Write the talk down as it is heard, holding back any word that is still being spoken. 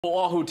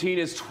Oahu teen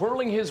is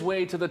twirling his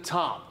way to the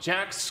top.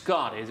 Jack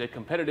Scott is a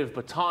competitive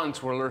baton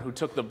twirler who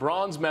took the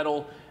bronze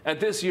medal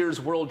at this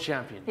year's World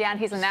Championships. Yeah, and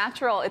he's a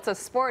natural. It's a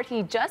sport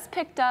he just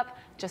picked up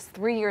just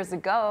 3 years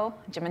ago.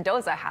 Jim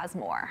Mendoza has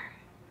more.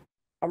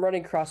 I'm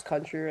running cross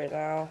country right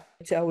now.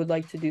 I would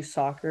like to do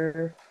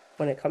soccer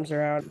when it comes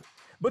around.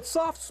 But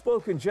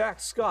soft-spoken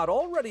Jack Scott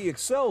already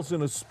excels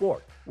in a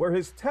sport where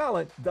his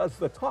talent does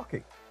the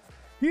talking.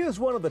 He is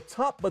one of the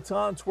top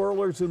baton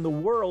twirlers in the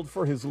world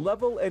for his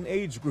level and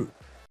age group.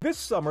 This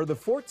summer, the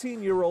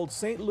 14-year-old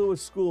St. Louis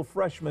school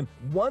freshman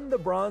won the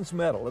bronze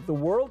medal at the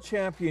World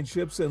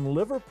Championships in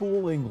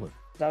Liverpool, England.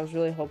 I was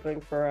really hoping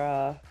for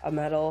a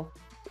medal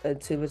in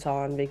two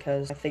baton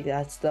because I think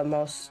that's the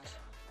most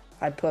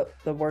I put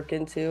the work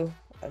into.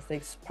 I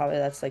think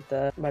that's like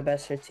my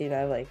best routine.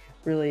 I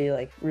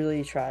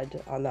really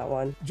tried on that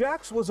one.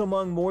 Jax was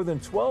among more than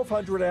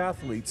 1,200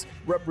 athletes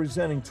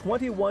representing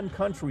 21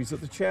 countries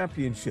at the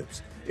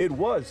championships. It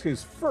was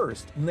his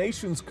first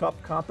Nations Cup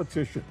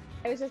competition.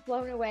 I was just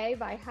blown away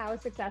by how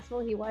successful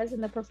he was in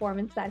the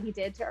performance that he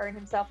did to earn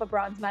himself a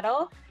bronze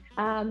medal.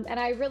 And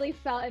I really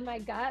felt in my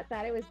gut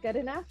that it was good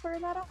enough for a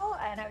medal,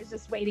 and I was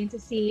just waiting to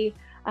see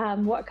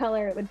what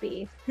color it would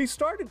be. He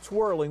started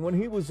twirling when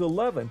he was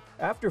 11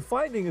 after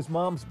finding his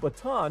mom's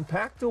baton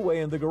packed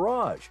away in the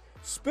garage.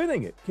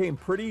 Spinning it came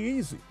pretty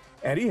easy,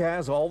 and he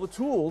has all the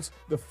tools,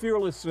 the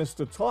fearlessness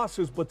to toss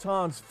his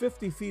batons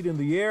 50 feet in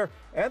the air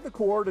and the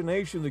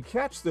coordination to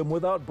catch them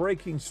without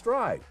breaking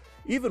stride.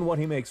 Even when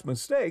he makes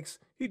mistakes,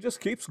 he just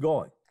keeps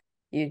going.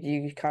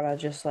 You kind of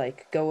just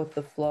go with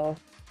the flow.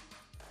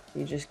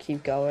 You just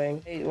keep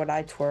going. When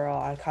I twirl,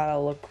 I kind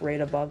of look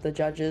right above the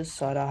judges,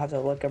 so I don't have to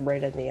look them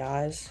right in the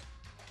eyes.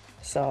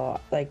 So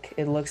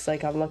it looks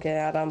like I'm looking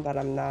at them, but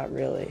I'm not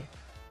really.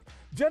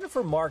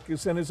 Jennifer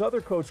Marcus and his other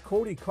coach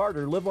Cody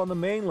Carter live on the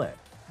mainland.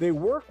 They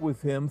work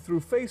with him through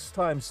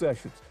FaceTime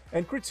sessions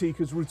and critique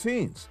his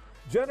routines.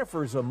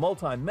 Jennifer's a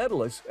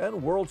multi-medalist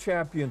and world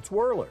champion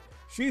twirler.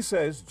 She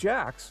says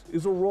Jax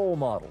is a role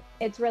model.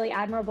 It's really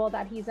admirable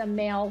that he's a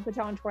male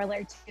baton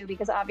twirler too,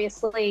 because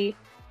obviously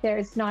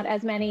there's not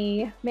as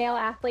many male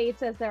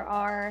athletes as there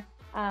are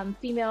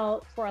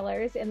female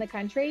twirlers in the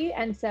country.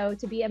 And so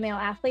to be a male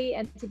athlete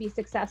and to be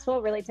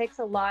successful really takes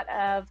a lot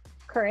of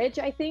courage,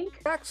 I think.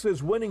 Jax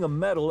says winning a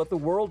medal at the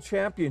World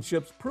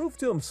Championships proved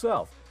to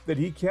himself that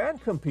he can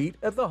compete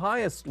at the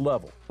highest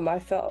level. I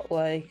felt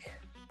like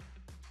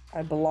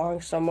I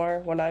belonged somewhere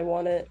when I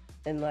won it,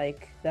 and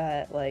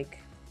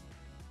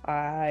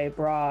I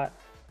brought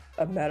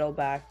a medal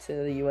back to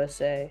the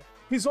USA.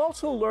 He's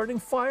also learning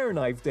fire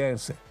knife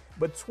dancing,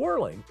 but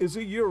twirling is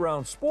a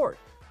year-round sport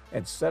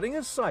and setting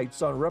his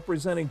sights on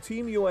representing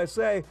Team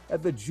USA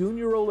at the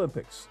Junior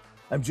Olympics.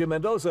 I'm Jim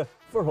Mendoza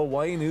for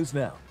Hawaii News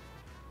Now.